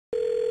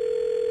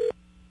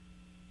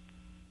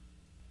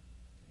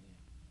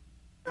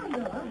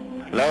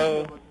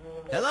Hello?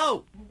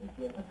 Hello?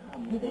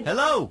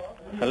 Hello?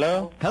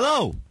 Hello?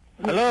 Hello?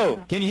 Hello?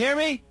 Can you hear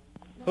me?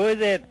 Who is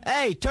it?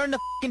 Hey, turn the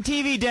f***ing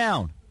TV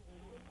down.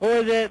 Who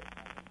is it?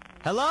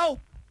 Hello?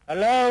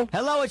 Hello?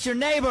 Hello, it's your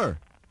neighbor.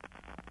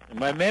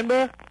 My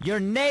member? Your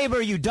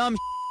neighbor, you dumb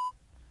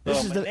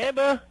This is my the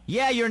neighbor?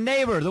 Yeah, your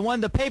neighbor,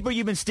 the paper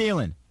you've been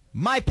stealing.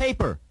 My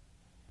paper.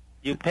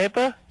 You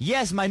paper?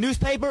 Yes, my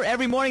newspaper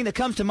every morning that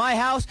comes to my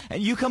house,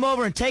 and you come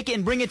over and take it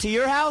and bring it to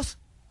your house?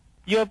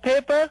 Your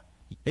paper?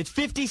 It's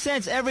 50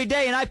 cents every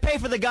day, and I pay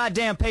for the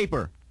goddamn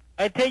paper.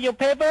 I take your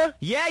paper?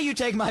 Yeah, you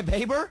take my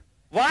paper.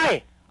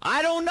 Why?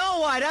 I don't know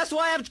why. That's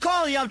why I'm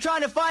calling you. I'm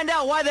trying to find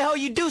out why the hell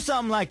you do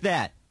something like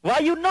that. Why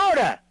you know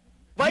that?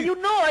 Why you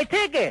know I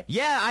take it?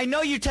 Yeah, I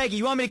know you take it.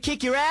 You want me to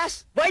kick your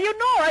ass? Why you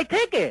know I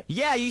take it?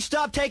 Yeah, you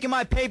stop taking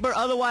my paper,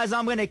 otherwise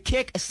I'm gonna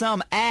kick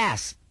some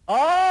ass.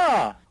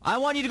 Oh! I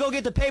want you to go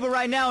get the paper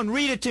right now and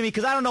read it to me,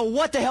 because I don't know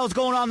what the hell's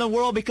going on in the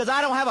world, because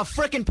I don't have a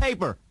frickin'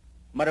 paper.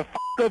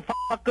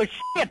 Motherfucker,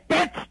 shit,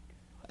 bitch!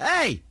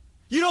 Hey!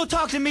 You don't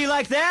talk to me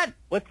like that!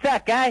 What's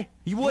that, guy?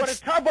 You want a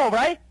turbo,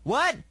 right?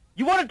 What?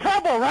 You want a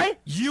turbo, right?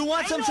 You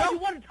want some trouble? You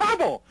want a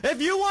turbo!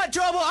 If you want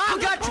trouble, I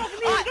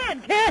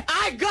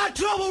got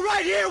trouble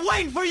right here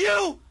waiting for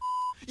you!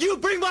 You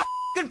bring my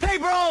f***ing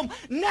paper home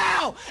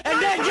now,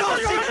 and then you'll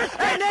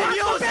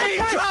see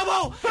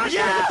trouble!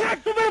 Yeah!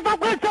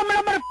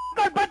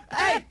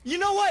 Hey, you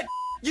know what?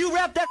 You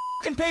wrap that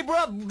f***ing paper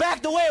up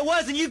back the way it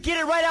was, and you get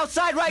it right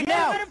outside right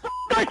now.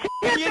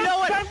 And you know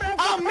what?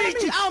 I'll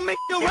meet you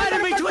right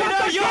in between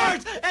our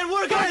yards, and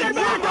we're gonna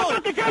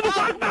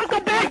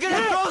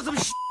throw some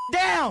shit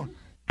down.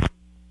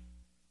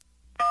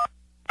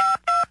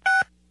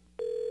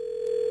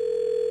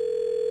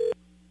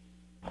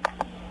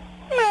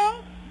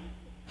 Hello?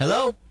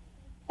 Hello?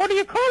 What are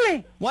you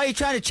calling? Why are you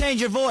trying to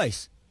change your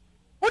voice?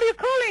 What are you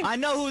calling? I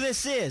know who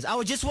this is. I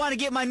would just want to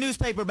get my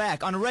newspaper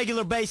back on a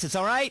regular basis,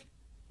 all right?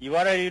 You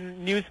want a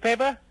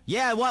newspaper?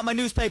 Yeah, I want my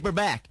newspaper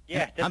back.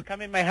 Yeah, just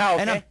come in my house,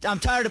 and okay? I'm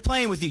tired of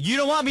playing with you. You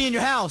don't want me in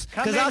your house,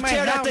 because I'll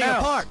tear that thing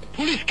apart.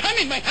 Police, come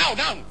in my house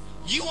now.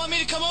 You want me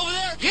to come over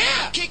there?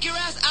 Yeah. Kick your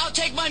ass, I'll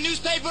take my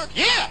newspaper?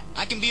 Yeah.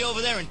 I can be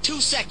over there in 2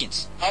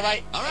 seconds. All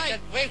right. All right.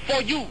 Just wait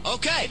for you.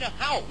 Okay. In the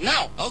house,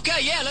 now.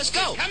 Okay, yeah, let's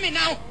go. Come in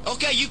now.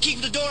 Okay, you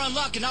keep the door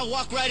unlocked and I'll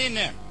walk right in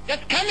there.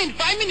 Just come in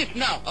 5 minutes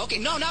now. Okay,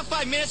 no, not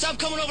 5 minutes. I'm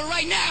coming over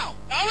right now.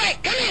 All right,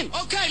 come in.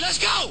 Okay, let's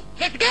go.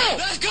 Let's go.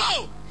 Let's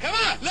go. Come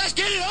on. Let's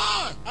get it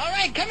on. All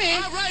right, come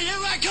in. All right, here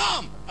I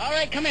come. All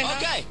right, come in.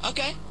 Okay,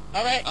 okay.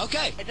 All right.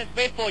 Okay. I just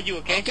wait for you,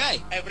 okay?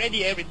 Okay. I've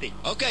ready everything.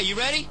 Okay, you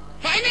ready?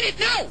 5 minutes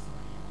now.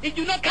 If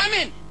you not come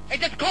in, I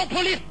just call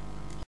police.